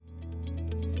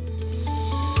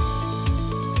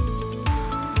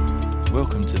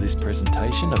Welcome to this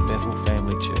presentation of Bethel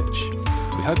Family Church.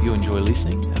 We hope you enjoy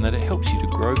listening and that it helps you to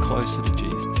grow closer to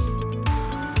Jesus.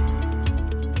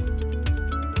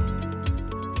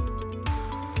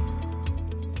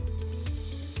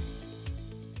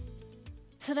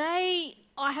 Today,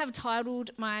 I have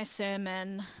titled my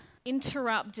sermon,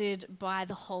 Interrupted by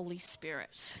the Holy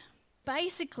Spirit.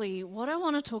 Basically, what I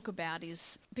want to talk about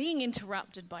is being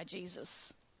interrupted by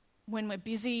Jesus. When we're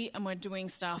busy and we're doing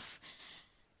stuff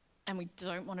and we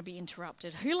don't want to be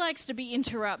interrupted. Who likes to be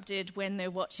interrupted when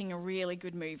they're watching a really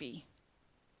good movie?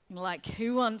 Like,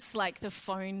 who wants, the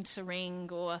phone to ring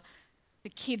or the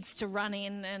kids to run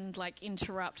in and,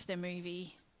 interrupt their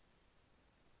movie?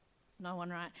 No one,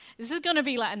 right? This is going to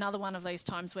be another one of those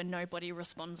times when nobody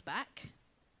responds back.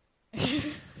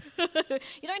 You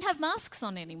don't have masks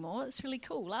on anymore. It's really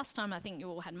cool. Last time I think you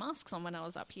all had masks on when I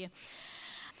was up here.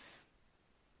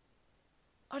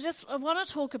 I want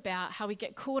to talk about how we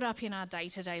get caught up in our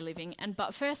day-to-day living.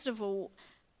 But first of all,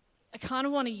 I kind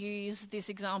of want to use this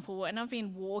example. And I've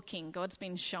been walking. God's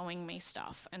been showing me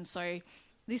stuff. And so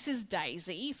this is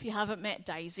Daisy. If you haven't met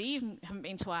Daisy, haven't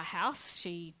been to our house,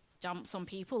 she jumps on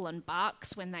people and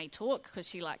barks when they talk because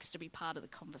she likes to be part of the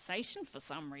conversation for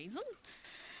some reason.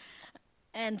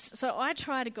 And so I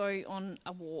try to go on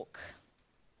a walk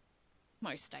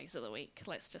most days of the week.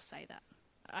 Let's just say that.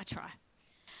 I try.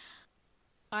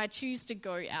 I choose to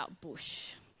go out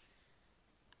bush.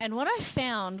 And what I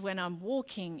found when I'm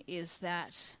walking is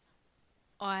that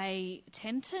I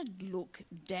tend to look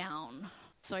down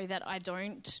so that I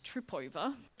don't trip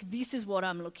over. This is what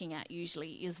I'm looking at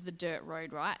usually, is the dirt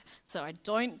road, right? So I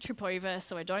don't trip over,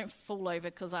 so I don't fall over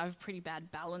because I have pretty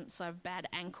bad balance. I have bad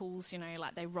ankles,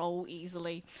 they roll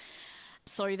easily.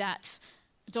 So that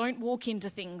I don't walk into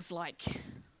things like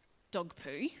dog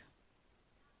poo.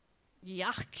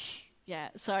 Yuck. Yeah,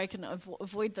 so I can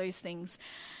avoid those things.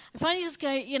 If I just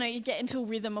go, you get into a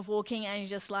rhythm of walking and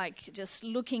you're just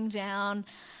looking down,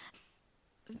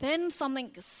 then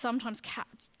something sometimes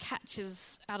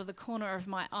catches out of the corner of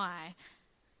my eye.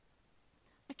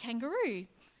 A kangaroo.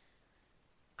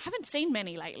 I haven't seen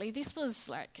many lately. This was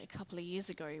a couple of years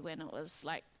ago when it was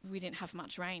we didn't have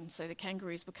much rain, so the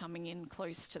kangaroos were coming in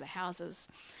close to the houses.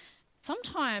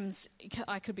 Sometimes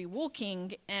I could be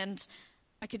walking and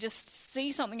I could just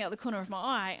see something out the corner of my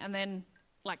eye and then,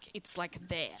 it's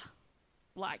there.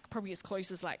 Probably as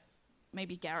close as,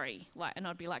 maybe Gary. And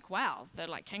I'd be wow, they're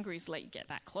kangaroos let you get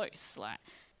that close.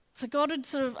 So God had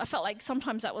I felt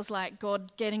sometimes that was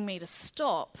God getting me to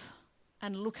stop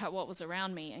and look at what was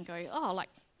around me and go, oh,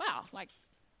 wow,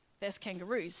 there's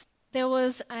kangaroos. There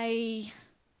was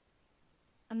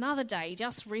another day,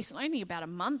 just recently, only about a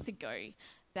month ago,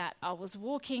 that I was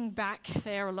walking back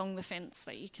there along the fence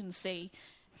that you can see,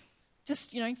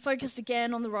 just, focused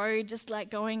again on the road, just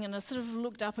going, and I sort of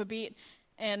looked up a bit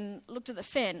and looked at the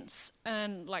fence,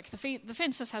 and the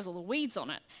fence just has all the weeds on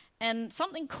it, and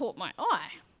something caught my eye.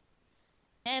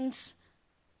 And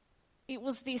it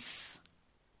was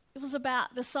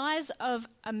about the size of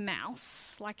a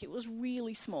mouse, it was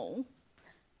really small,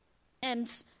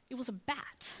 and it was a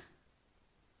bat,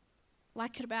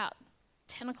 at about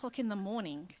 10 o'clock in the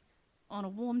morning on a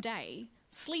warm day,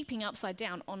 sleeping upside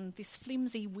down on this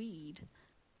flimsy weed.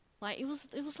 It was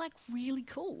really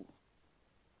cool.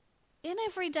 In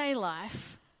everyday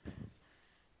life,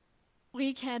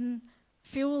 we can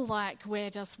feel like we're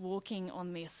just walking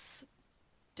on this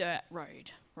dirt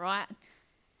road, right?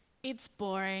 It's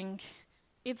boring,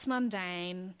 it's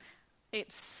mundane,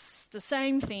 it's the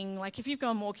same thing. If you've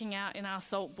gone walking out in our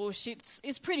salt bush,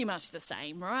 it's pretty much the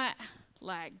same, right?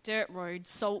 Dirt road,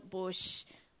 salt bush,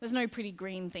 there's no pretty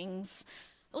green things.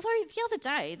 Although the other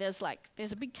day, there's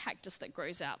a big cactus that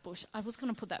grows out bush. I was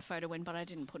going to put that photo in, but I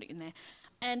didn't put it in there.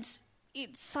 And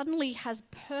it suddenly has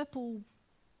purple,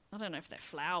 I don't know if they're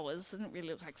flowers, it doesn't really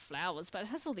look like flowers, but it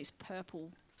has all this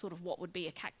purple, sort of what would be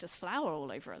a cactus flower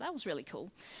all over it. That was really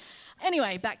cool.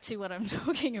 Anyway, back to what I'm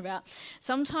talking about.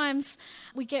 Sometimes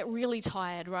we get really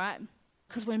tired, right?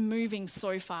 Because we're moving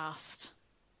so fast.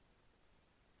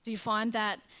 Do you find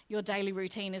that your daily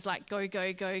routine is go,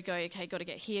 go, go, go, okay, got to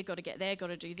get here, got to get there, got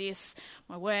to do this,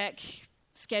 my work,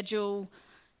 schedule,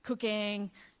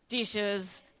 cooking,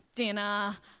 dishes,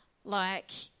 dinner,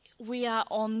 we are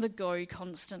on the go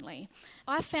constantly.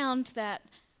 I found that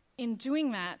in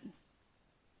doing that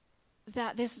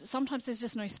sometimes there's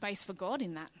just no space for God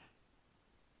in that.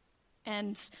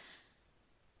 And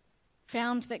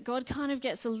found that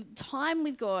time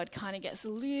with God kind of gets a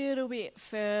little bit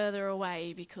further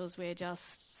away because we're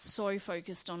just so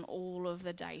focused on all of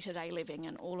the day-to-day living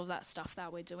and all of that stuff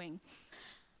that we're doing.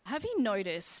 Have you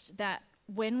noticed that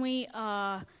when we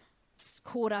are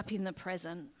caught up in the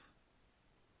present,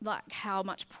 like how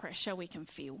much pressure we can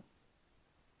feel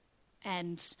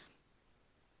and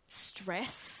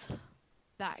stress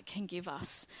that can give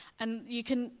us. And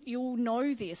you'll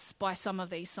know this by some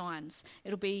of these signs.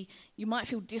 It'll be, you might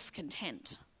feel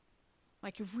discontent,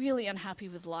 like you're really unhappy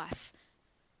with life.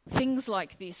 Things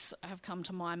like this have come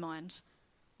to my mind.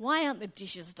 Why aren't the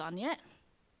dishes done yet?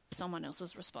 Someone else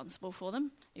is responsible for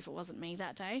them, if it wasn't me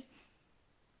that day.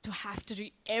 Do I have to do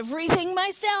everything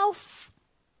myself?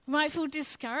 I might feel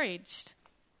discouraged.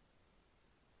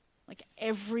 Like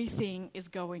everything is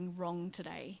going wrong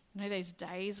today. You know those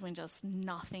days when just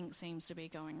nothing seems to be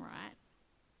going right?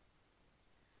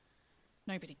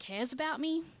 Nobody cares about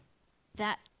me?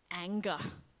 That anger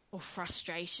or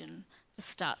frustration just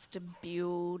starts to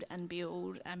build and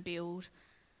build and build.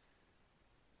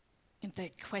 And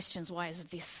the questions, why is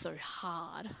this so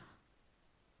hard?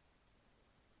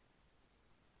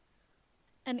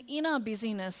 And in our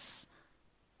busyness,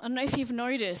 I don't know if you've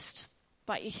noticed,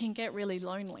 but you can get really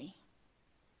lonely.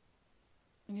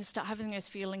 And you start having those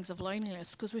feelings of loneliness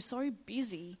because we're so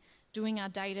busy doing our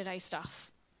day-to-day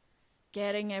stuff,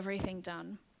 getting everything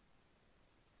done,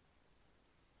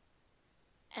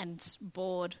 and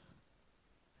bored,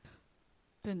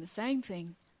 doing the same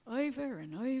thing over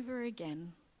and over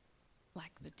again,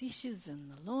 like the dishes and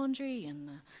the laundry and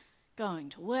the going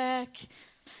to work.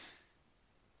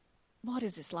 What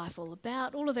is this life all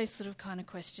about? All of those sort of kind of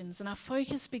questions. And our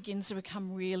focus begins to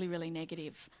become really, really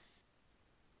negative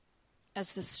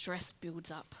as the stress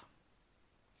builds up.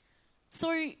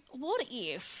 So what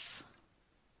if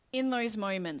in those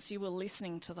moments you were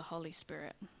listening to the Holy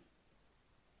Spirit?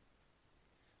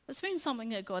 That's been something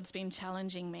that God's been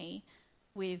challenging me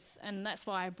with, and that's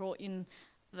why I brought in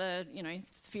the,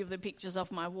 few of the pictures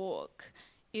of my walk,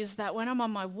 is that when I'm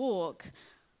on my walk,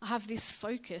 I have this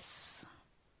focus.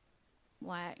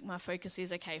 Like my focus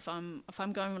is, okay, if I'm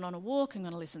going on a walk, I'm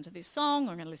going to listen to this song,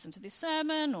 or I'm going to listen to this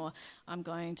sermon, or I'm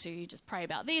going to just pray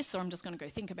about this, or I'm just going to go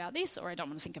think about this, or I don't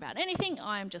want to think about anything.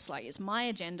 I'm just like, it's my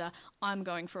agenda. I'm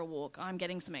going for a walk. I'm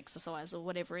getting some exercise, or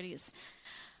whatever it is.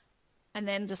 And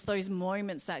then just those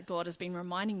moments that God has been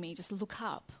reminding me, just look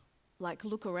up, like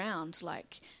look around,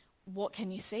 like what can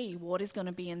you see? What is going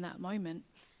to be in that moment?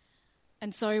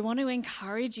 And so I want to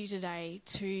encourage you today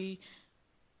to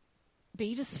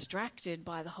be distracted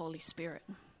by the Holy Spirit.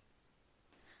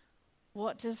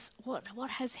 What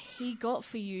has He got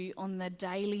for you on the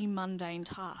daily mundane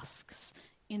tasks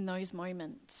in those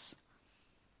moments?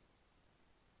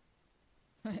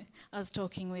 I was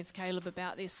talking with Caleb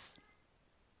about this.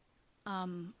 I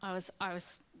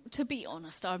was, to be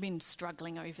honest, I've been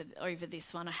struggling over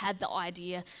this one. I had the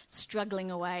idea,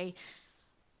 struggling away,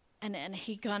 and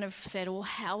he kind of said, well,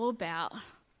 how about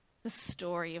the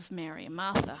story of Mary and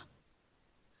Martha?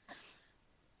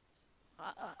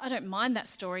 I don't mind that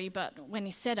story, but when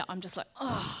he said it, I'm just like,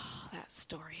 oh, that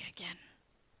story again.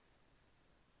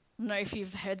 I don't know if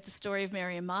you've heard the story of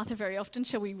Mary and Martha very often.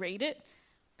 Shall we read it?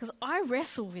 Because I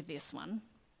wrestle with this one.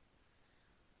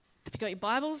 Have you got your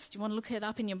Bibles? Do you want to look it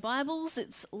up in your Bibles?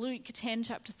 It's Luke 10,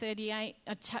 chapter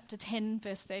 10,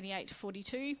 verse 38 to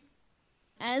 42.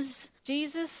 As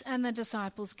Jesus and the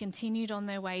disciples continued on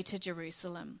their way to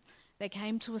Jerusalem, they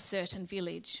came to a certain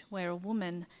village where a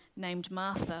woman named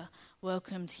Martha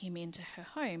welcomed him into her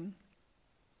home.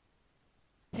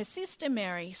 Her sister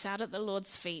Mary sat at the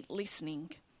Lord's feet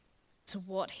listening to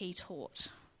what he taught.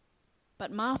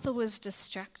 But Martha was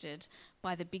distracted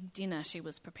by the big dinner she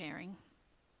was preparing.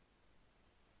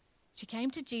 She came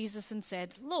to Jesus and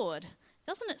said, Lord,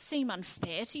 doesn't it seem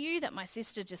unfair to you that my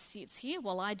sister just sits here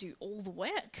while I do all the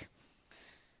work?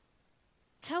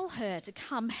 Tell her to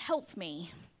come help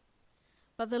me.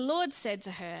 But the Lord said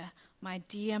to her, my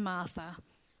dear Martha,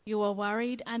 you are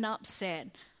worried and upset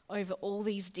over all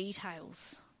these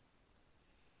details.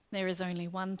 There is only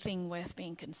one thing worth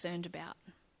being concerned about.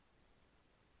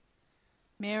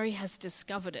 Mary has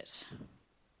discovered it,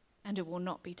 and it will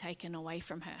not be taken away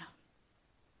from her.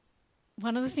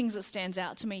 One of the things that stands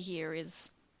out to me here is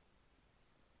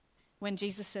when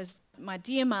Jesus says, my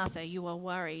dear Martha, you are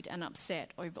worried and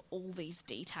upset over all these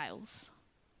details.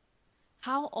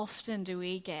 How often do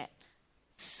we get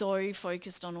so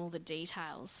focused on all the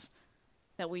details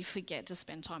that we forget to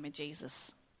spend time with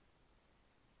Jesus?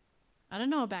 I don't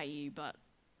know about you, but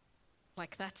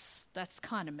like that's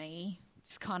kind of me.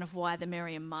 It's kind of why the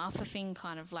Mary and Martha thing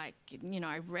kind of like,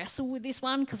 I wrestle with this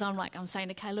one, because I'm saying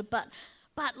to Caleb, but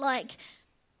like,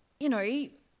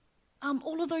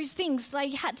 all of those things,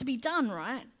 they had to be done,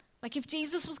 right? Like if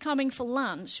Jesus was coming for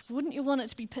lunch, wouldn't you want it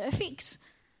to be perfect?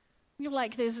 You're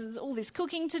like, there's all this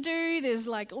cooking to do, there's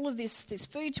like all of this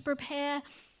food to prepare.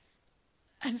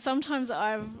 And sometimes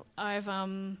I've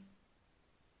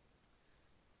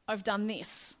I've done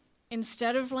this.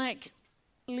 Instead of like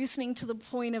listening to the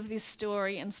point of this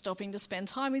story and stopping to spend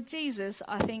time with Jesus,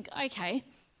 I think, okay,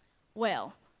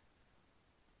 well,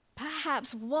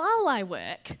 perhaps while I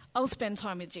work, I'll spend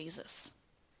time with Jesus.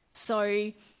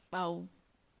 So I'll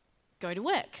go to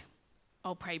work.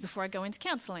 I'll pray before I go into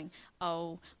counselling.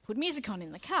 I'll put music on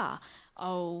in the car.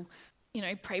 I'll,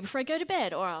 pray before I go to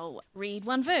bed, or I'll read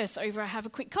one verse over I have a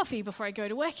quick coffee before I go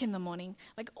to work in the morning.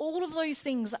 Like, all of those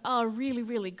things are really,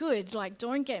 really good. Like,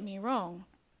 don't get me wrong.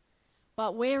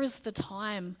 But where is the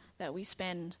time that we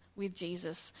spend with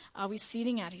Jesus? Are we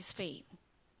sitting at his feet?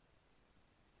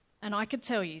 And I could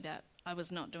tell you that I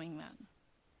was not doing that.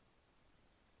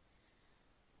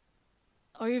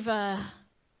 Over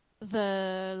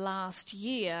the last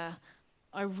year,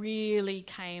 I really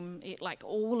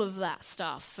all of that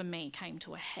stuff for me came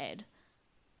to a head.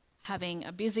 Having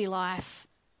a busy life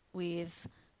with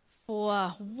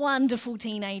 4 wonderful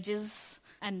teenagers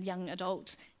and young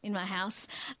adult in my house,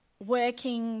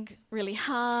 working really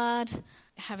hard,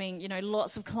 having,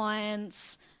 lots of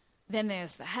clients. Then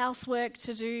there's the housework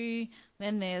to do.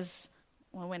 Then there's,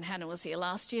 when Hannah was here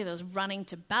last year, there was running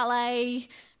to ballet,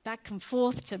 back and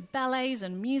forth to ballets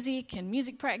and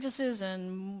music practices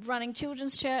and running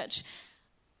children's church.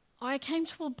 I came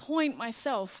to a point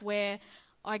myself where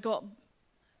I got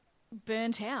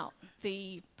burnt out.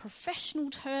 The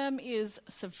professional term is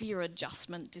severe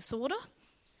adjustment disorder,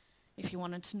 if you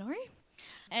wanted to know.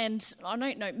 And I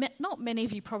don't know, not many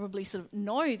of you probably sort of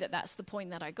know that that's the point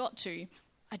that I got to.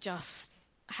 I just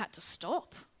had to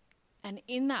stop. And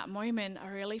in that moment, I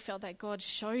really felt that God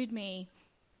showed me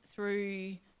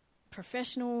through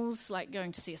professionals, like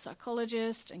going to see a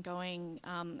psychologist and going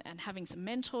and having some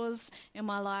mentors in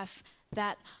my life,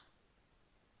 that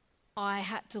I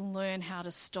had to learn how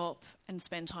to stop and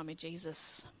spend time with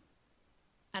Jesus.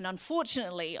 And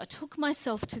unfortunately, I took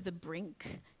myself to the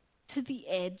brink, to the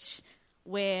edge,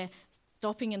 where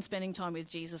stopping and spending time with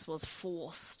Jesus was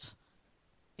forced.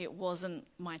 It wasn't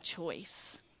my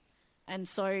choice. And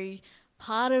so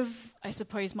part of, I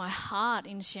suppose, my heart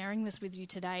in sharing this with you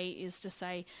today is to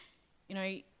say,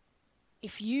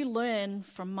 if you learn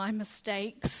from my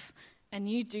mistakes and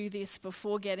you do this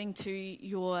before getting to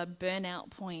your burnout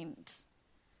point,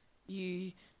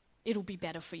 it'll be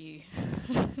better for you.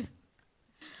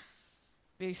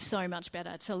 Be so much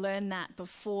better to learn that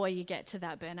before you get to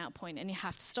that burnout point, and you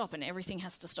have to stop and everything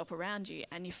has to stop around you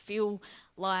and you feel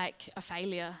like a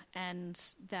failure and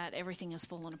that everything has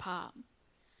fallen apart.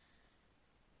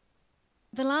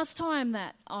 The last time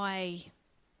that I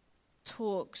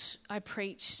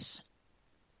preached,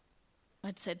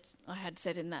 I had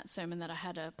said in that sermon that I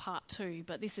had a part 2,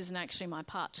 but this isn't actually my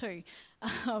part 2.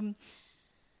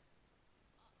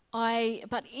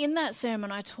 But in that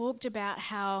sermon I talked about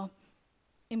how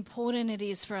important it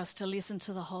is for us to listen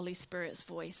to the Holy Spirit's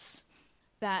voice,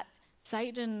 that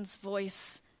Satan's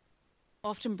voice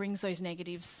often brings those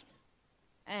negatives,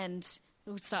 and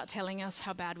he'll start telling us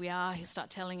how bad we are. He'll start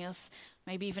telling us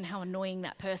maybe even how annoying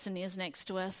that person is next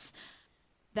to us,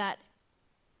 that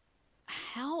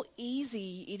how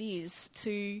easy it is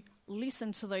to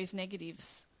listen to those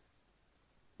negatives.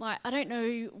 Like, I don't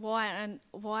know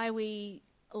why we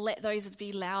let those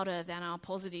be louder than our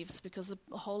positives, because the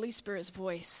Holy Spirit's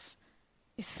voice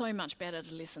is so much better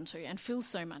to listen to and feels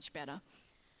so much better.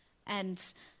 And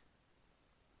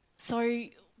so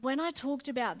when I talked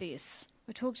about this,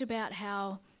 we talked about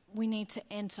how we need to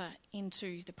enter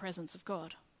into the presence of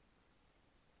God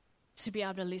to be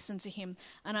able to listen to him.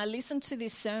 And I listened to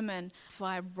this sermon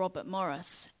by Robert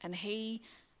Morris, and he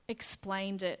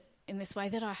explained it in this way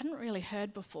that I hadn't really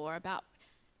heard before, about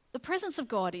the presence of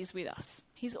God is with us.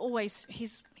 He's always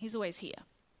here.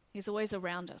 He's always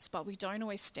around us, but we don't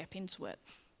always step into it.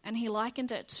 And he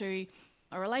likened it to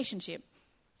a relationship.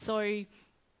 So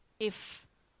if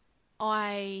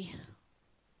I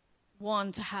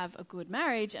want to have a good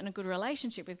marriage and a good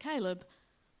relationship with Caleb,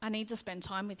 I need to spend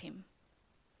time with him.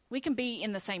 We can be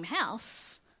in the same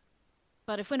house,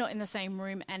 but if we're not in the same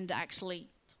room and actually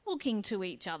talking to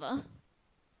each other,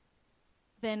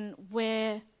 then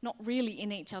we're not really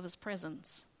in each other's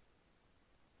presence.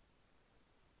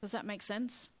 Does that make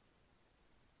sense?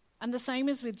 And the same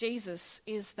as with Jesus,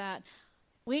 is that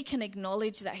we can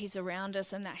acknowledge that he's around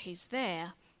us and that he's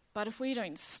there, but if we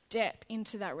don't step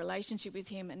into that relationship with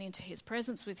him and into his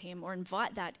presence with him, or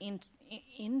invite that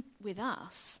in with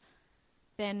us,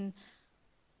 then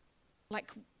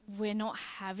we're not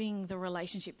having the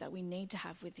relationship that we need to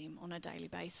have with him on a daily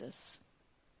basis.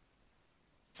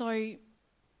 So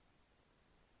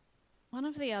one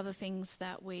of the other things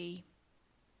that we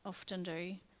often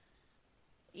do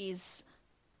is,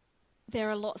 there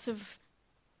are lots of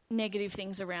negative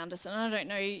things around us. And I don't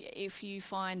know if you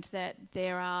find that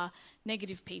there are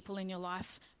negative people in your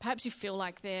life. Perhaps you feel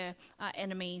like there are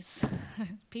enemies,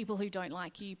 people who don't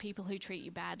like you, people who treat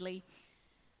you badly.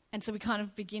 And so we kind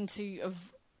of begin to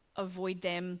avoid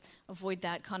them, avoid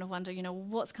that, kind of wonder,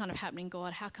 what's kind of happening,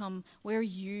 God? How come, where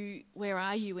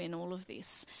are you in all of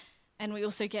this? And we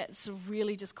also get sort of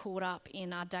really just caught up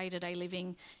in our day-to-day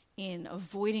living, in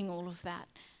avoiding all of that.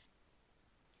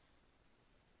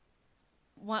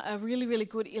 A really, really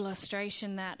good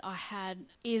illustration that I had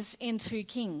is in 2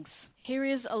 Kings. Here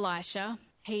is Elisha.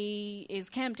 He is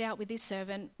camped out with his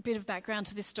servant. A bit of background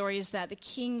to this story is that the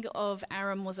king of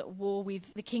Aram was at war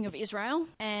with the king of Israel.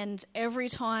 And every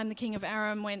time the king of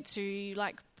Aram went to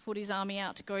put his army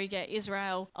out to go get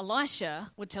Israel, Elisha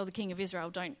would tell the king of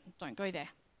Israel, don't go there.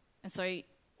 And so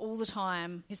all the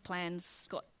time his plans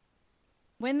got.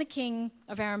 When the king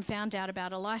of Aram found out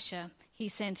about Elisha, he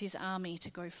sent his army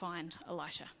to go find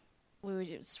Elisha. We'll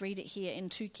just read it here in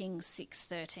 2 Kings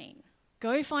 6:13.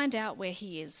 Go find out where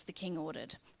he is, the king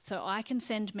ordered, so I can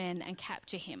send men and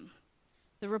capture him.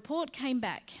 The report came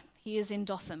back, he is in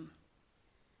Dothan.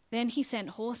 Then he sent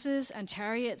horses and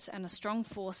chariots and a strong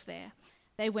force there.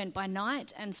 They went by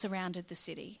night and surrounded the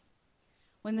city.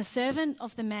 When the servant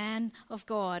of the man of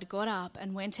God got up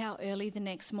and went out early the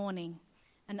next morning,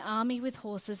 an army with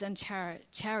horses and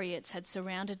chariots had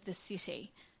surrounded the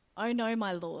city. Oh no,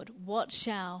 my lord, what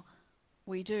shall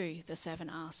we do? The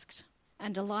servant asked.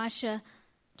 And Elisha,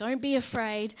 don't be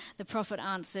afraid, the prophet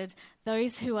answered.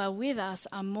 Those who are with us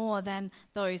are more than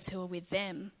those who are with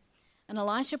them. And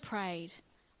Elisha prayed,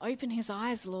 open his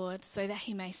eyes, Lord, so that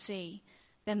he may see.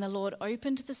 Then the Lord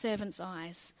opened the servant's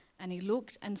eyes, and he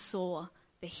looked and saw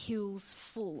the hills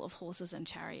full of horses and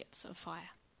chariots of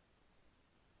fire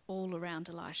all around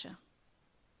Elisha.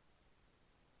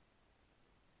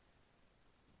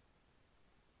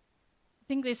 I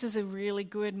think this is a really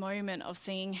good moment of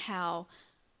seeing how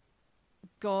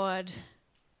God,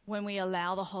 when we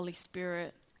allow the Holy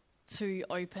Spirit to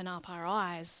open up our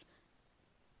eyes,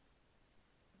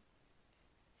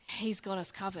 He's got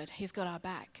us covered. He's got our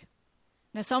back.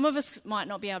 Now, some of us might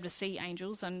not be able to see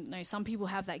angels, and some people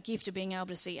have that gift of being able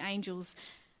to see angels,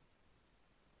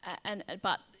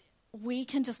 but we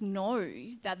can just know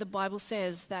that the Bible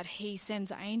says that He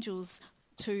sends angels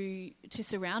to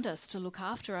surround us, to look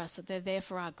after us, that they're there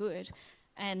for our good,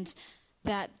 and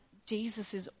that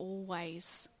Jesus is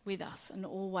always with us and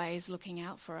always looking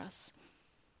out for us.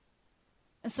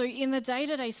 And so in the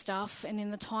day-to-day stuff and in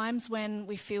the times when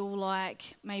we feel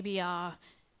like maybe our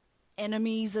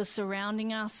enemies are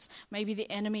surrounding us, maybe the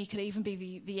enemy could even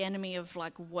be the enemy of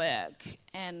work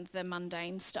and the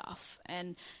mundane stuff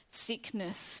and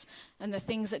sickness and the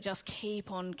things that just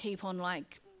keep on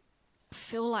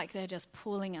feel like they're just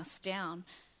pulling us down.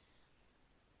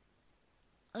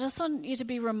 I just want you to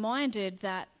be reminded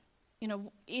that,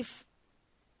 if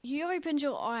you opened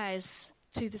your eyes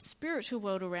to the spiritual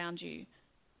world around you,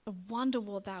 I wonder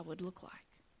what that would look like.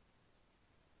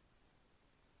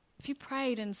 If you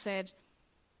prayed and said,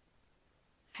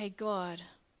 hey God,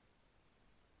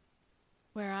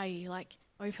 where are you?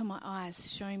 Open my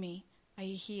eyes, show me, are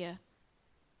you here?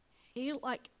 He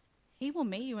will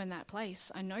meet you in that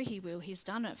place. I know He will. He's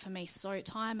done it for me so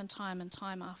time and time and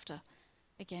time after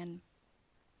again.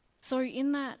 So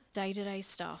in that day-to-day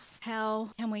stuff, how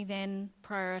can we then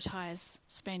prioritize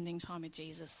spending time with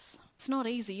Jesus? It's not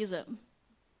easy, is it?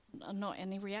 Not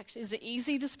any reaction. Is it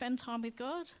easy to spend time with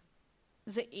God?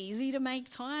 Is it easy to make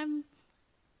time?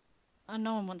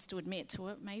 No one wants to admit to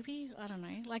it, maybe. I don't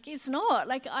know. It's not.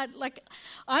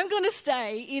 I'm going to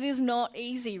say it is not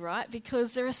easy, right?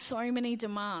 Because there are so many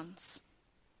demands,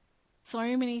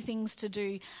 so many things to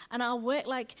do. And our work,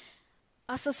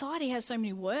 our society has so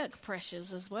many work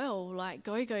pressures as well.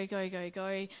 Go,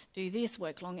 do this,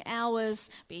 work long hours,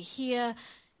 be here.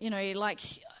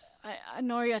 I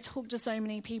know I talk to so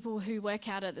many people who work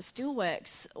out at the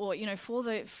steelworks or,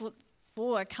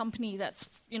 for a company that's,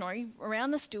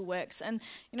 around the steelworks. And,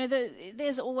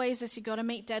 there's always this, you've got to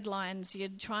meet deadlines. You're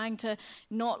trying to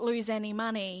not lose any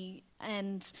money.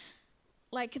 And,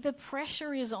 the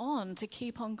pressure is on to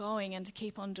keep on going and to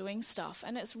keep on doing stuff.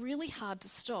 And it's really hard to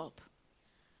stop.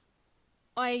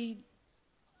 I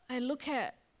look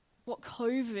at what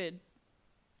COVID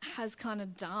has kind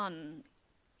of done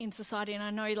in society, and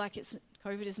I know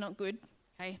COVID is not good,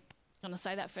 okay? I'm going to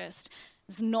say that first.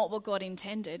 It's not what God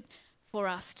intended for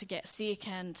us to get sick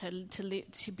and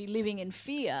to be living in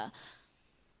fear.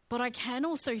 But I can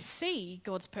also see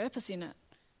God's purpose in it,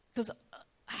 because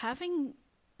having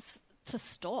to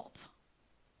stop.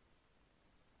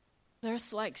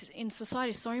 There's in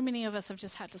society, so many of us have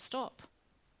just had to stop.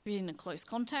 been in close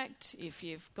contact, if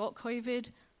you've got COVID,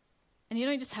 and you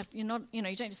don't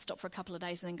just stop for a couple of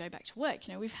days and then go back to work.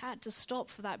 We've had to stop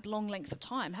for that long length of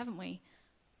time, haven't we?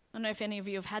 I don't know if any of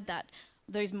you have had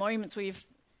those moments where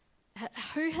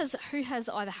who has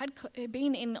either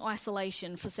been in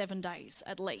isolation for 7 days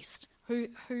at least? Who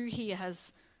here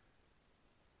has?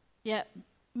 Yeah,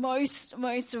 most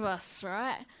of us,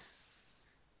 right?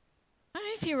 I don't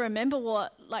know if you remember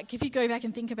if you go back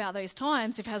and think about those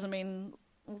times, if it hasn't been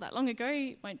all that long ago,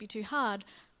 it won't be too hard.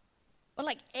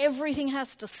 But everything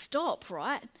has to stop,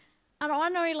 right? And I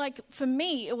know for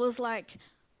me, it was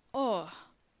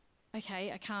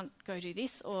okay, I can't go do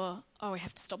this, or we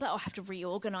have to stop that, or I have to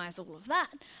reorganize all of that.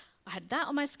 I had that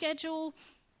on my schedule.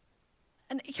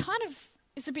 And it kind of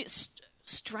is a bit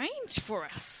strange for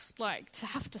us, to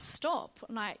have to stop.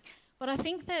 But I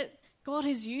think that God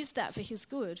has used that for his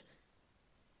good,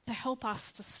 to help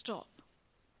us to stop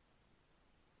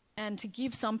and to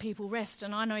give some people rest.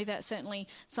 And I know that certainly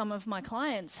some of my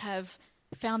clients have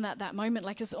found that moment,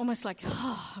 it's almost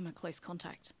I'm a close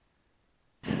contact.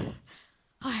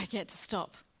 I get to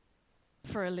stop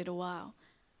for a little while.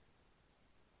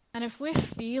 And if we're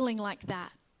feeling like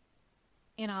that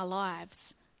in our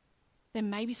lives, then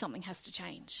maybe something has to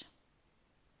change.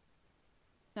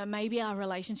 That maybe our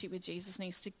relationship with Jesus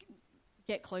needs to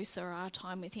get closer, our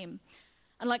time with him.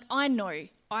 And I know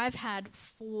I've had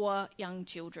 4 young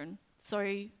children,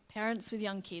 so parents with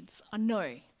young kids, I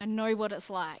know what it's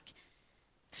like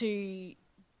to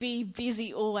be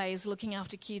busy always looking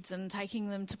after kids and taking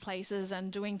them to places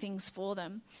and doing things for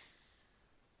them.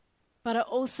 But I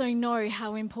also know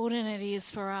how important it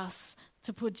is for us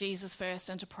to put Jesus first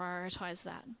and to prioritize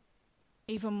that.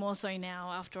 Even more so now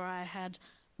after I had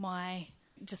my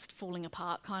just falling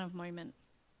apart kind of moment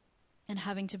and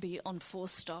having to be on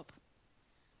forced stop.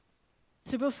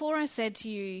 So before I said to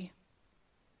you,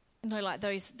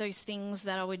 those things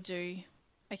that I would do,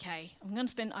 okay,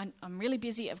 I'm really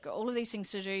busy, I've got all of these things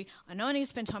to do, I know I need to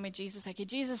spend time with Jesus. Okay,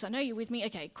 Jesus, I know you're with me.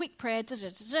 Okay, quick prayer,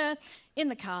 in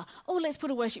the car. Oh, let's put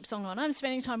a worship song on. I'm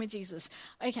spending time with Jesus.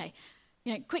 Okay,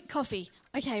 quick coffee.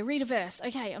 Okay, read a verse.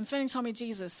 Okay, I'm spending time with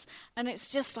Jesus. And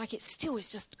it's just it's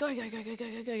just go.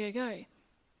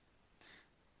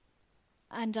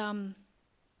 And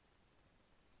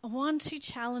I want to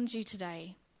challenge you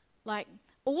today,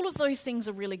 all of those things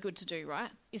are really good to do,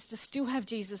 right? Is to still have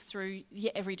Jesus through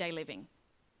your everyday living.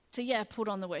 So put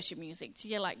on the worship music,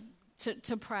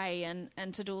 to pray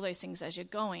and to do all those things as you're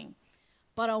going.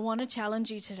 But I want to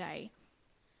challenge you today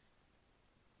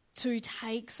to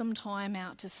take some time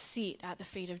out to sit at the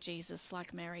feet of Jesus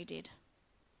like Mary did.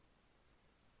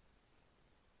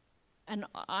 And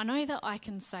I know that I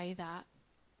can say that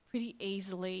pretty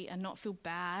easily and not feel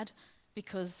bad,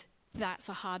 because that's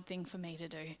a hard thing for me to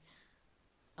do.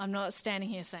 I'm not standing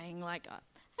here saying hey,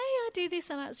 I do this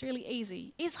and it's really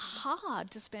easy. It's hard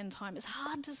to spend time. It's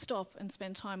hard to stop and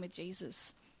spend time with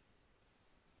Jesus.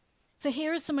 So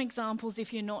here are some examples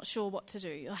if you're not sure what to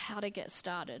do or how to get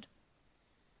started.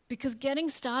 Because getting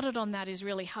started on that is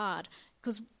really hard.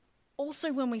 Because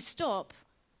also when we stop,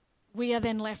 we are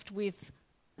then left with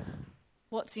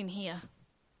what's in here,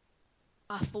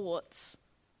 our thoughts.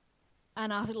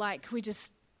 And I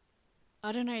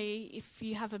I don't know if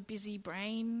you have a busy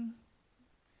brain,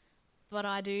 but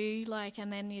I do,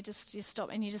 and then you stop,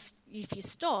 and if you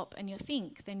stop and you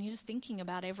think, then you're just thinking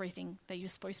about everything that you're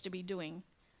supposed to be doing.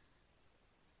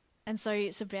 And so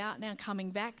it's about now coming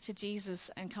back to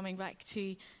Jesus and coming back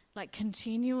to,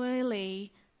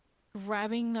 continually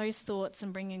grabbing those thoughts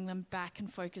and bringing them back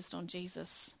and focused on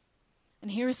Jesus.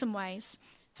 And here are some ways.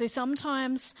 So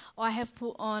sometimes I have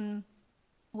put on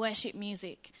worship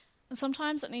music. And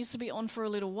sometimes it needs to be on for a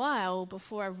little while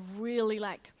before I've really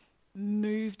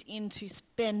moved into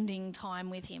spending time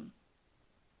with him.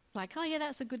 It's oh yeah,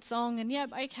 that's a good song, and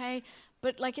okay.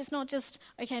 But it's not just,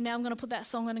 okay, now I'm going to put that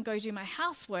song on and go do my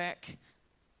housework.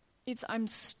 It's I'm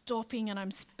stopping and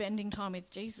I'm spending time with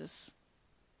Jesus.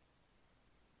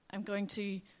 I'm going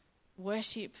to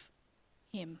worship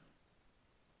him.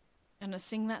 And I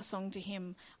sing that song to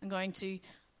him. I'm going to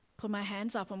put my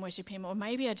hands up and worship him. Or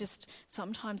maybe I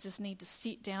sometimes just need to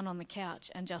sit down on the couch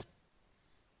and just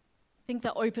think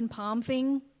the open palm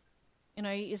thing,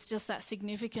 is just that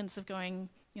significance of going,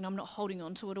 I'm not holding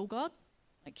on to it all, God.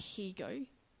 Here you go.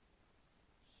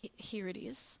 Here it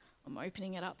is. I'm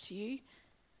opening it up to you.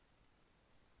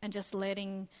 And just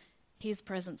letting his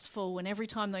presence fall. And every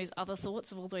time those other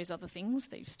thoughts of all those other things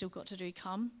that you've still got to do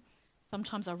come,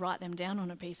 sometimes I write them down on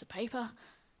a piece of paper.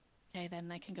 Okay, then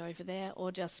they can go over there,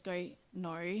 or just go,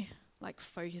 no,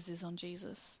 focus is on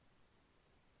Jesus.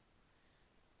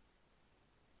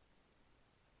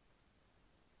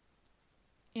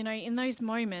 in those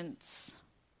moments,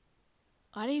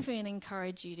 I'd even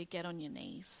encourage you to get on your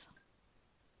knees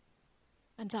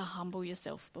and to humble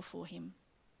yourself before him.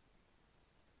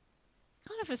 It's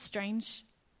kind of a strange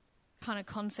kind of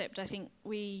concept. I think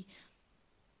we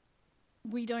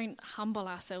don't humble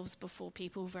ourselves before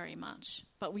people very much,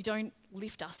 but we don't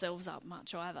lift ourselves up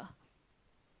much either.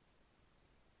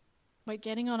 We're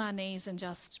getting on our knees and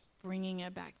just bringing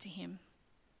it back to him.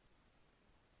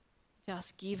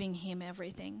 Just giving him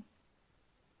everything.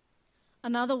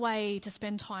 Another way to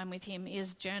spend time with him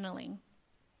is journaling.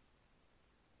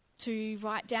 To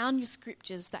write down your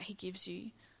scriptures that he gives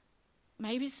you.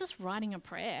 Maybe it's just writing a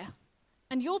prayer.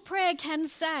 And your prayer can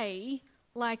say,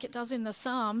 like it does in the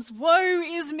Psalms, "Woe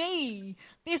is me!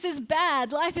 This is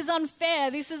bad. Life is unfair.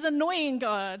 This is annoying,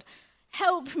 God.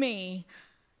 Help me."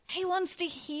 He wants to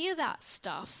hear that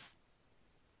stuff.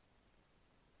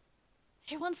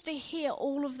 He wants to hear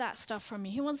all of that stuff from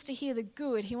you. He wants to hear the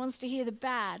good. He wants to hear the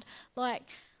bad. Like,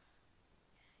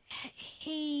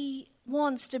 he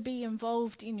wants to be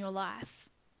involved in your life.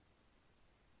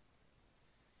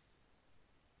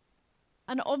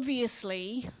 And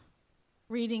obviously,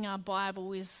 reading our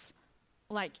Bible is,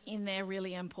 in there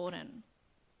really important.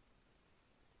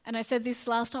 And I said this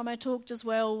last time I talked as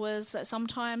well, was that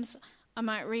sometimes I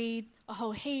might read a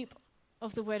whole heap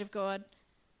of the Word of God,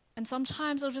 and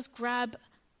sometimes I'll just grab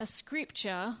a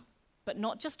scripture, but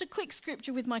not just a quick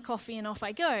scripture with my coffee and off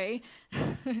I go,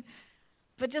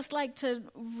 but just to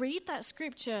read that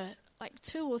scripture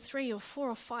 2 or 3 or 4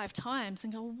 or 5 times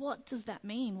and go, what does that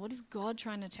mean? What is God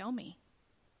trying to tell me?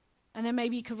 And then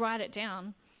maybe you could write it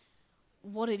down,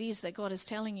 what it is that God is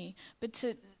telling you. But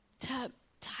to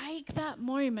take that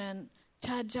moment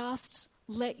to just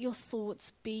let your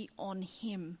thoughts be on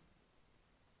him.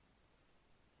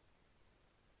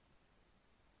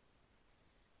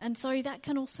 And so that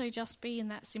can also just be in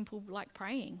that simple,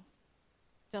 praying.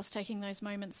 Just taking those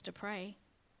moments to pray.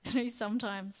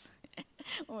 Sometimes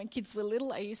when my kids were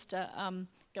little, I used to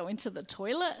go into the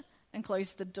toilet and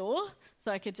close the door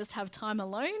so I could just have time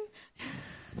alone.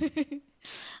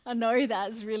 I know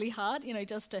that's really hard,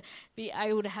 just to be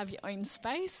able to have your own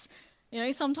space.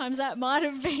 Sometimes that might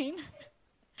have been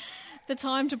the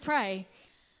time to pray.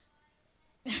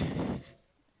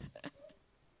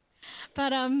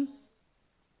 But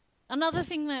another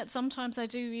thing that sometimes I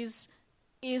do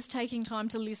is taking time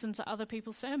to listen to other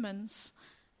people's sermons,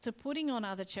 to putting on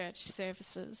other church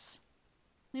services.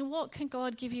 What can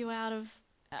God give you out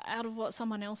of what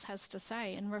someone else has to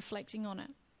say, and reflecting on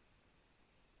it?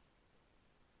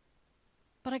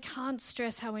 But I can't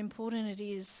stress how important it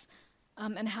is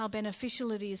and how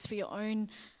beneficial it is for your own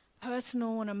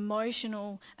personal and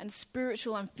emotional and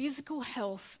spiritual and physical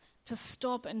health to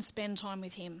stop and spend time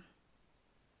with him.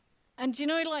 And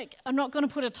I'm not going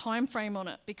to put a time frame on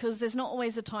it, because there's not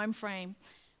always a time frame,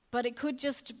 but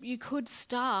you could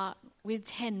start with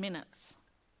 10 minutes.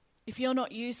 If you're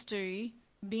not used to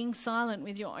being silent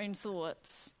with your own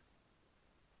thoughts,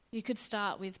 you could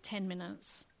start with 10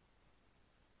 minutes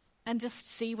and just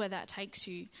see where that takes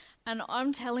you. And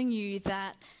I'm telling you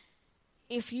that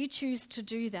if you choose to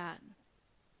do that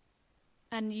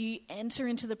and you enter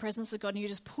into the presence of God and you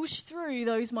just push through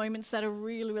those moments that are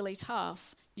really, really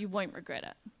tough, you won't regret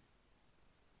it.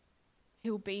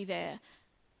 He'll be there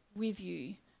with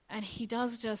you. And he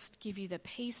does just give you the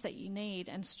peace that you need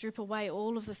and strip away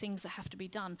all of the things that have to be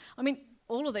done. I mean,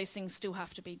 all of those things still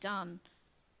have to be done.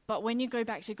 But when you go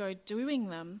back to doing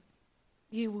them,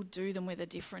 you will do them with a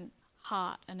different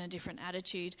heart and a different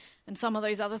attitude. And some of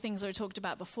those other things that we talked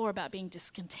about before, about being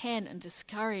discontent and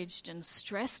discouraged and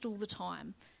stressed all the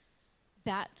time,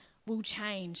 that will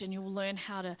change, and you'll learn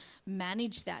how to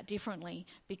manage that differently,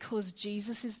 because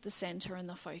Jesus is the center and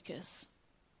the focus.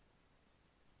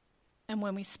 And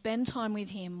when we spend time with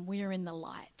him, we are in the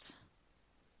light.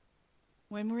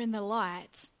 When we're in the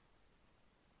light,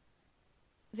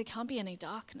 there can't be any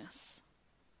darkness.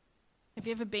 Have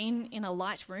you ever been in a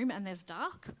light room and there's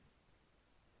dark?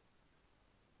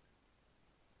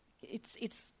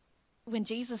 It's when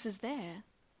Jesus is there,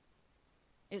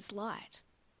 it's light.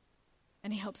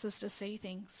 And he helps us to see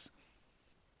things.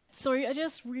 So I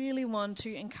just really want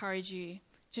to encourage you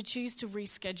to choose to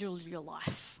reschedule your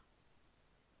life.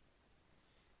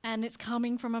 And it's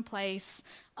coming from a place,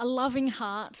 a loving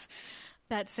heart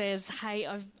that says, hey,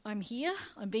 I'm here,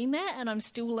 I've been there, and I'm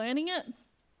still learning it.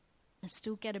 I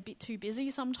still get a bit too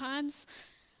busy sometimes.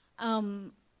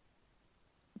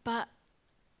 But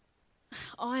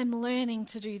I'm learning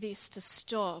to do this, to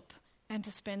stop and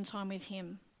to spend time with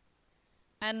him.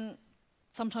 And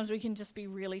sometimes we can just be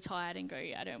really tired and go,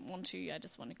 I don't want to, I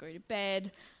just want to go to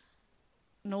bed.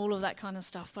 and all of that kind of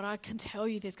stuff. But I can tell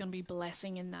you there's going to be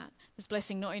blessing in that. There's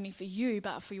blessing not only for you,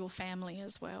 but for your family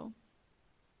as well.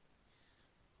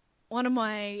 One of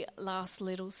my last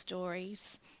little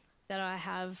stories that I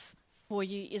have for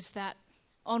you is that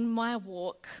on my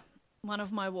walk, one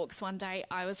of my walks one day,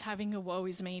 I was having a woe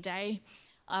is me day.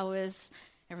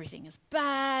 Everything is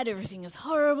bad, everything is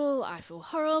horrible, I feel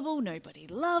horrible, nobody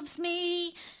loves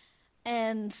me.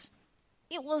 And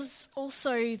it was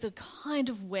also the kind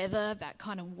of weather that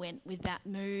kind of went with that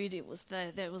mood.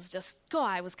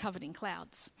 Sky was covered in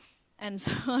clouds. And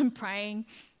so I'm praying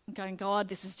and going, God,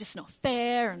 this is just not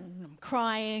fair, and I'm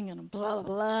crying and blah,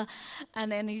 blah, blah.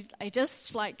 And then I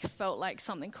just felt like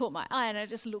something caught my eye, and I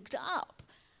just looked up.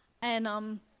 And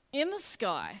in the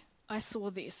sky, I saw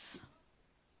this.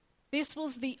 This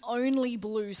was the only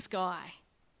blue sky.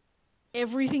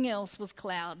 Everything else was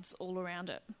clouds all around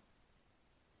it.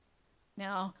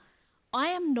 Now, I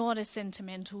am not a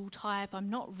sentimental type. I'm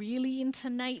not really into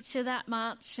nature that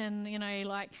much. And,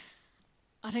 I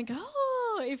don't go,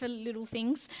 over little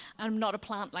things. I'm not a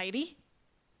plant lady.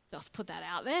 Just put that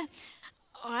out there.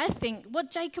 I think,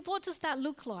 Jacob, what does that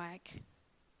look like?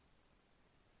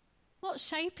 What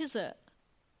shape is it?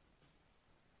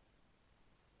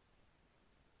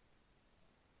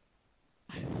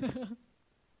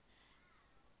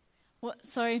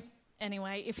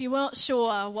 Anyway, if you weren't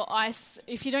sure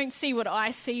if you don't see what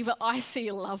I see, but I see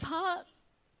a love heart.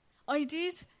 Oh, you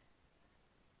did?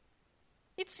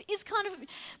 It's kind of,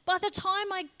 by the time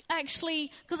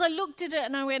because I looked at it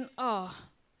and I went, oh,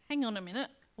 hang on a minute,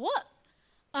 what?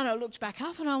 And I looked back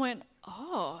up and I went,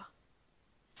 oh,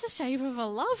 it's the shape of a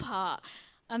love heart.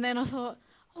 And then I thought,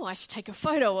 oh, I should take a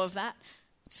photo of that.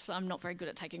 I'm not very good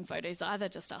at taking photos either,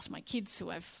 just ask my kids who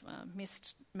I've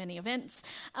missed many events.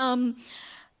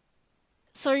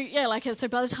 So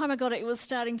by the time I got it, it was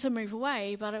starting to move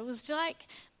away, but it was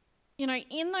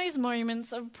in those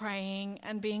moments of praying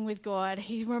and being with God,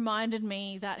 he reminded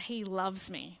me that he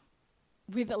loves me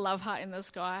with a love heart in the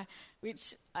sky,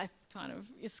 which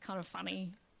is kind of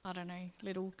funny. I don't know,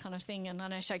 little kind of thing. And I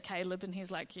know show Caleb, and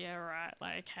he's like, yeah, right,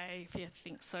 okay, if you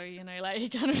think so, he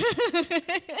kind of...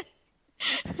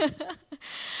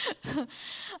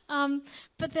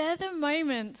 but they're the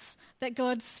moments that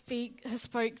God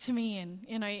spoke to me in,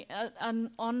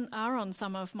 on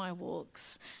some of my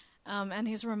walks, and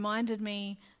He's reminded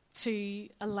me to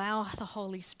allow the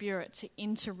Holy Spirit to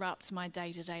interrupt my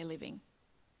day-to-day living.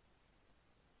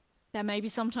 That maybe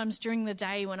sometimes during the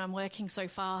day when I'm working so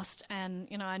fast, and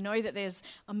I know that there's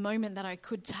a moment that I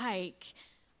could take,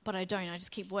 but I don't. I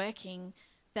just keep working.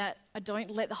 That I don't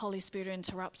let the Holy Spirit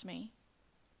interrupt me.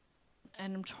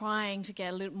 And I'm trying to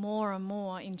get a little more and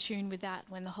more in tune with that.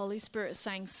 When the Holy Spirit is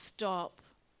saying stop,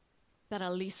 that I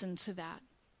listen to that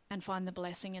and find the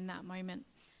blessing in that moment.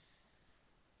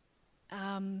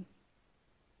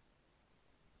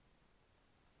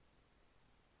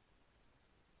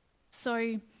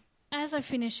 So as I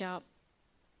finish up,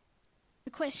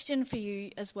 the question for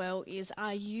you as well is,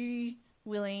 are you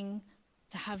willing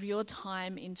to have your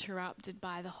time interrupted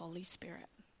by the Holy Spirit?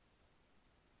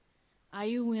 Are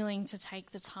you willing to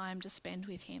take the time to spend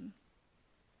with Him?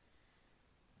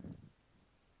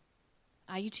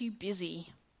 Are you too busy?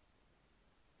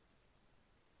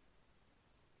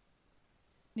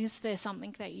 Is there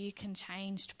something that you can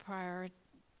change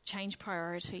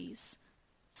priorities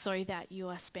so that you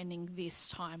are spending this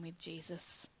time with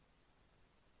Jesus?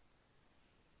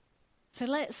 So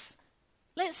let's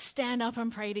stand up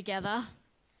and pray together.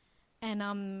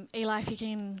 And Eli, if you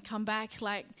can come back,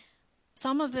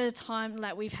 some of the time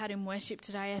that we've had in worship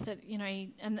today, I thought,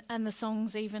 and the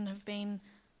songs even have been,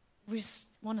 we just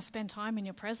want to spend time in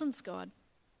your presence, God.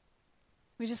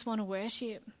 We just want to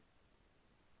worship.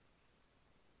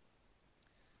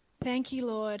 Thank you,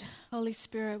 Lord. Holy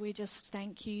Spirit, we just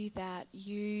thank you that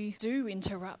you do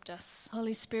interrupt us.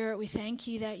 Holy Spirit, we thank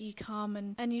you that you come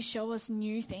and you show us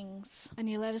new things and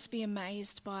you let us be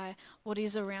amazed by what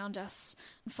is around us.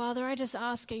 And Father, I just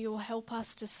ask that you will help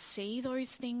us to see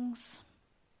those things.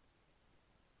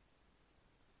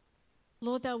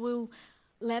 Lord, that we'll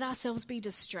let ourselves be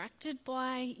distracted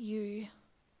by you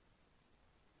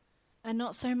and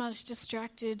not so much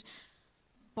distracted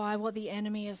by what the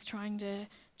enemy is trying to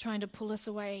pull us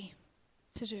away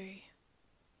to do.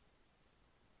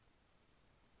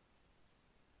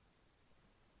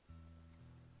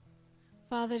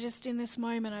 Father, just in this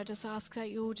moment, I just ask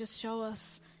that you'll just show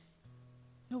us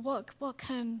what we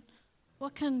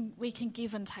can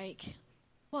give and take,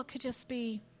 what could just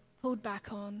be pulled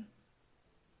back on,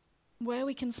 where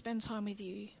we can spend time with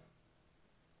you.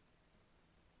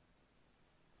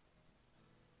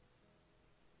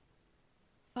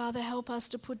 Father, help us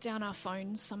to put down our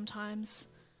phones sometimes,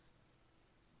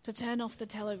 to turn off the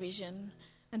television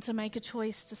and to make a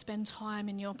choice to spend time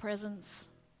in your presence,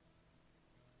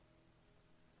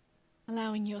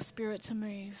 allowing your Spirit to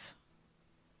move.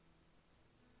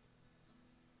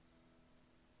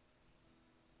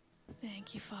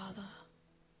 Thank you, Father.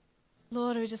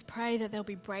 Lord, we just pray that there'll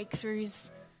be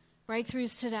breakthroughs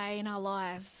today in our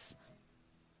lives,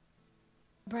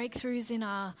 breakthroughs in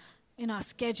our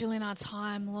schedule, in our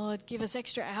time. Lord, give us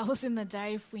extra hours in the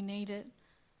day if we need it.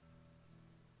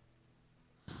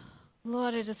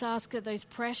 Lord, I just ask that those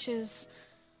pressures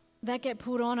that get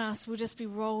put on us will just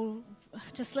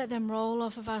let them roll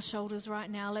off of our shoulders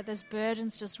right now. Let those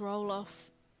burdens just roll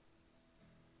off.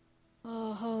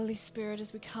 Oh, Holy Spirit,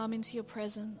 as we come into your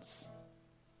presence.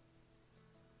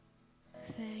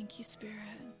 Thank you, Spirit.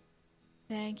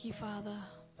 Thank you, Father.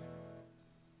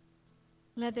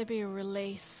 Let there be a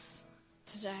release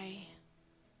today.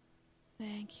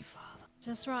 Thank you, Father.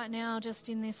 Just right now, just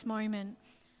in this moment,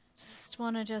 just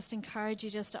want to just encourage you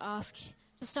just to ask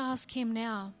him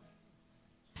now.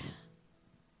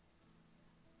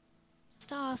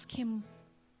 Just ask him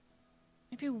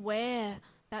maybe where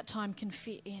that time can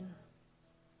fit in.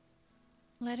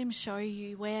 Let him show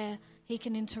you where he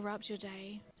can interrupt your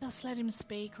day. Just let him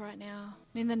speak right now.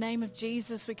 In the name of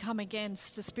Jesus, we come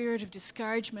against the spirit of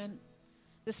discouragement,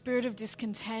 the spirit of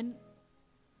discontent,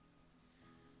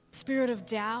 spirit of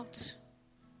doubt.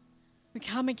 We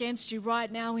come against you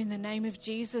right now in the name of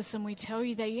Jesus, and we tell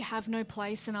you that you have no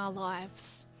place in our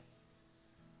lives.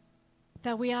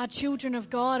 That we are children of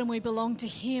God and we belong to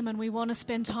him and we want to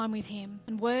spend time with him.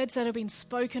 And words that have been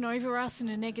spoken over us in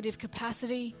a negative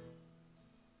capacity,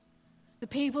 the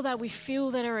people that we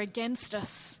feel that are against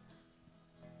us,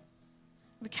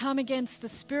 we come against the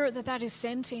spirit that is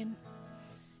sent in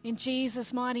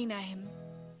Jesus' mighty name.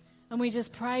 And we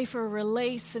just pray for a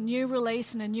release and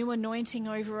a new anointing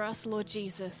over us, Lord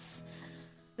Jesus.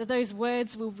 That those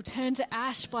words will turn to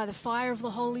ash by the fire of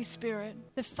the Holy Spirit.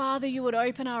 That, Father, you would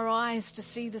open our eyes to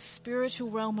see the spiritual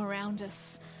realm around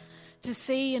us, to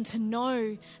see and to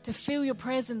know, to feel your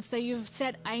presence, that you've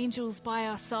set angels by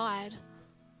our side.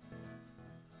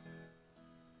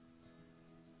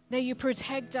 That you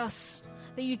protect us,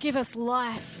 that you give us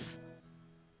life.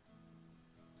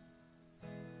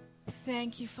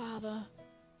 Thank you, Father.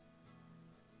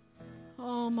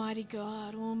 Almighty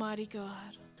God, Almighty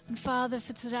God. And Father,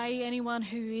 for today, anyone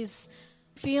who is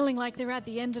feeling like they're at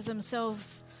the end of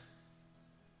themselves,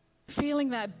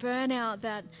 feeling that burnout,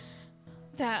 that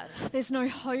there's no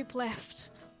hope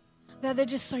left, that they're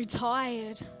just so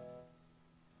tired.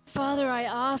 Father, I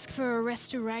ask for a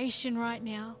restoration right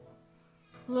now.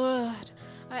 Lord,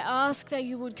 I ask that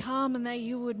you would come and that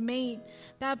you would meet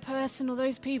that person or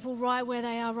those people right where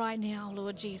they are right now,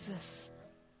 Lord Jesus.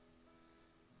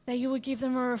 That you would give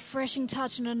them a refreshing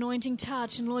touch, an anointing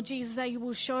touch, and Lord Jesus, that you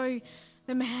will show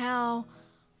them how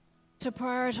to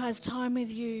prioritize time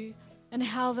with you and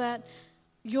how that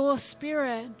your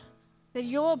Spirit, that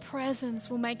your presence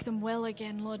will make them well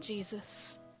again, Lord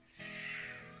Jesus.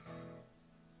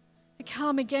 I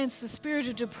come against the spirit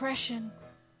of depression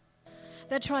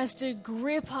that tries to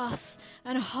grip us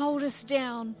and hold us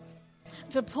down,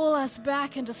 to pull us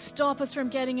back and to stop us from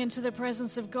getting into the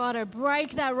presence of God. I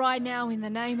break that right now in the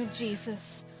name of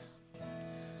Jesus.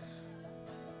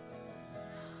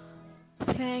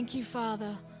 Thank you,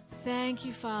 Father. Thank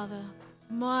you, Father.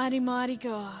 Mighty, mighty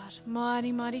God.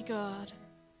 Mighty, mighty God.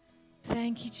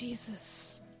 Thank you,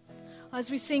 Jesus. As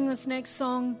we sing this next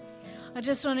song, I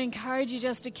just want to encourage you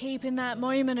just to keep in that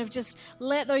moment of just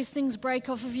let those things break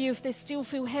off of you if they still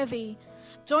feel heavy.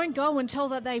 Don't go until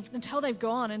they've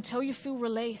gone, until you feel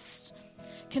released.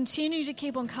 Continue to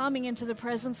keep on coming into the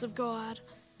presence of God.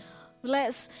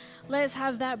 Let's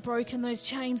have that broken, those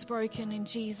chains broken in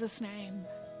Jesus' name.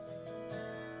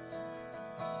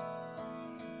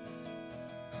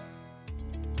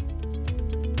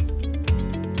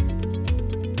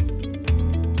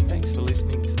 Thanks for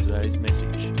listening to today's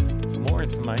message. For more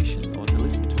information or to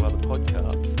listen to other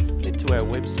podcasts, head to our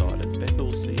website at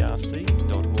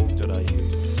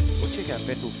bethelcrc.org.au or check out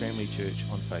Bethel Family Church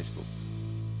on Facebook.